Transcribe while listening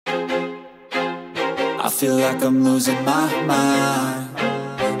feel like I'm losing my mind.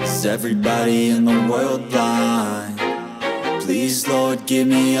 Is everybody in the world blind? Please, Lord, give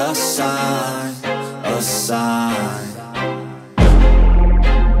me a sign, a sign.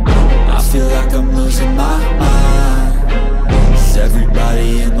 I feel like I'm losing my mind. Is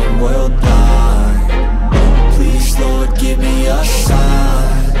everybody in the world blind? Please, Lord, give me a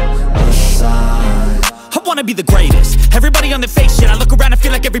sign, a sign. I wanna be the greatest. Everybody on the fake shit. I look around and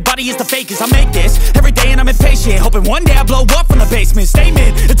feel like everybody is the fakest. I make this every day and I'm impatient, hoping one day I blow up from the basement.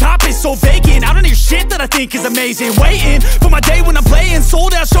 Statement, the top is so vacant. I don't hear shit that I think is amazing. Waiting for my day when I'm playing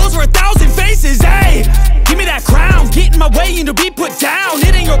sold out shows for 1,000 faces. Hey, give me that crown, get in my way and to be put down.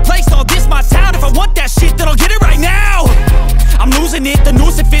 It ain't your place, no, this my town. If I want that shit, then I'll get it right now. I'm losing it, the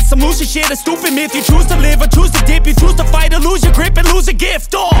noose it fits, some losing shit. A stupid myth, you choose to live or choose to dip. You choose to fight or lose your grip and lose a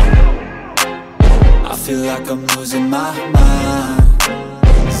gift. I feel like I'm losing my mind.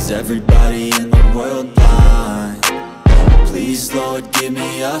 Is everybody in the world blind? Please, Lord, give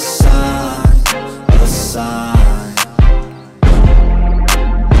me a sign, a sign.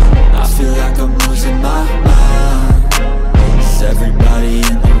 I feel like I'm losing my mind. Is everybody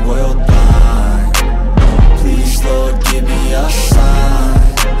in the world blind? Please, Lord, give me a sign,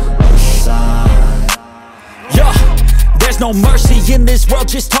 a sign. Yeah. There's no mercy in this world,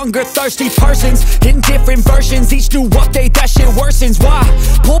 just hunger-thirsty persons in different versions. Each new update, that shit worsens. Why?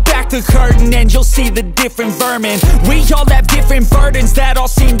 Pull back the curtain and you'll see the different vermin. We all have different burdens that all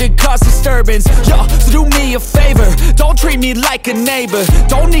seem to cause disturbance. Yo, so do me a favor, don't treat me like a neighbor.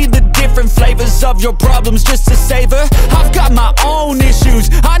 Don't need the different flavors of your problems just to savor. I've got my own issues,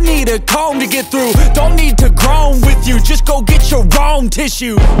 I need a comb to get through. Don't need to groan with you, just go get your own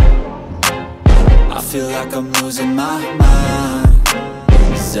tissue. I feel like I'm losing my mind.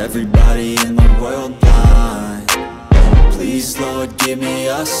 Is everybody in the world blind? Please, Lord, give me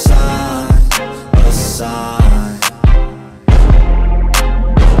a sign, a sign.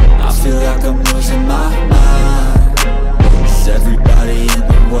 I feel like I'm losing my mind. Is everybody in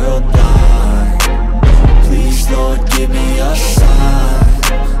the world blind? Please, Lord, give me a sign,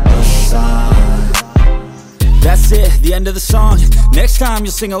 a sign. That's it, the end of the song. Next time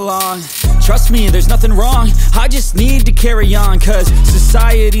you'll sing along. Trust me, there's nothing wrong. I just need to carry on, cause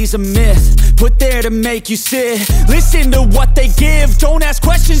society's a myth put there to make you sit. Listen to what they give. Don't ask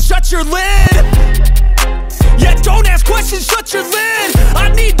questions, shut your lid. Yeah, don't ask questions, shut your lid.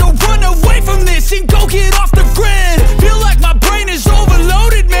 I need to run away from this and go get off the grid. Feel like my brain is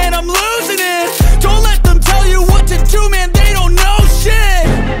overloaded, man, I'm losing it. Don't let them tell you what to do, man, they don't know shit.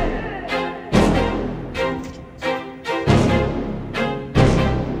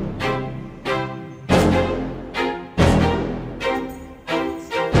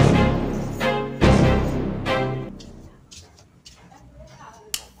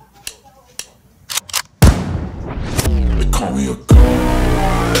 Call me a god.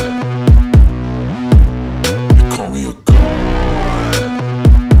 You call me a god.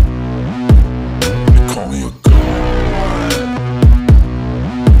 You call me a god.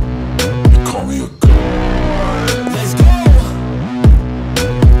 You call me a god. Let's go.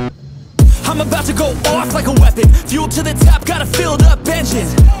 I'm about to go off like a weapon. Fuel to the top, got a filled up engine.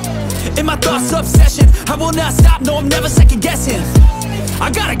 In my thoughts, obsession. I will not stop, no, I'm never second guessing. I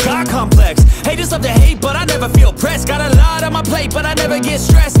got a God complex. Haters love to hate, but I never feel pressed. Got a lot on my plate, but I never get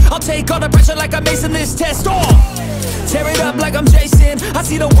stressed. I'll take all the pressure like I'm acing this test. Tear it up like I'm Jason. I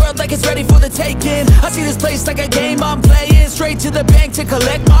see the world like it's ready for the taking. I see this place like a game I'm playing. Straight to the bank to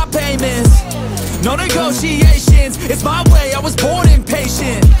collect my payments. No negotiations, it's my way, I was born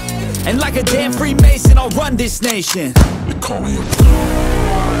impatient. And like a damn Freemason, I'll run this nation. You call me a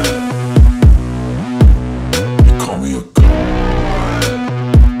god. You call me a god.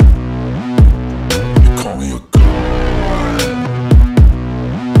 You call me a god.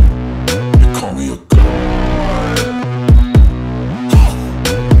 You call me a god.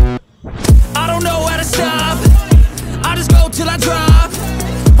 I don't know how to stop, I just go till I drop.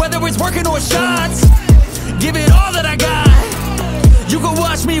 Whether it's working or shots, give it all that I got. You can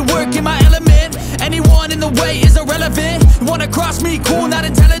watch me work in my element. Anyone in the way is irrelevant. You wanna cross me, cool, not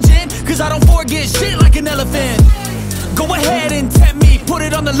intelligent, cause I don't forget shit like an elephant. Go ahead and tempt me, put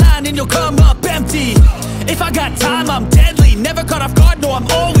it on the line and you'll come up empty. If I got time, I'm deadly. Never caught off guard, no, I'm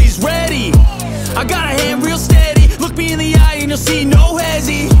always ready. I got a hand real steady. Look me in the eye and you'll see no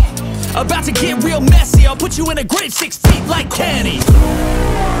hezzy. About to get real messy, I'll put you in a grid 6 feet like Kenny.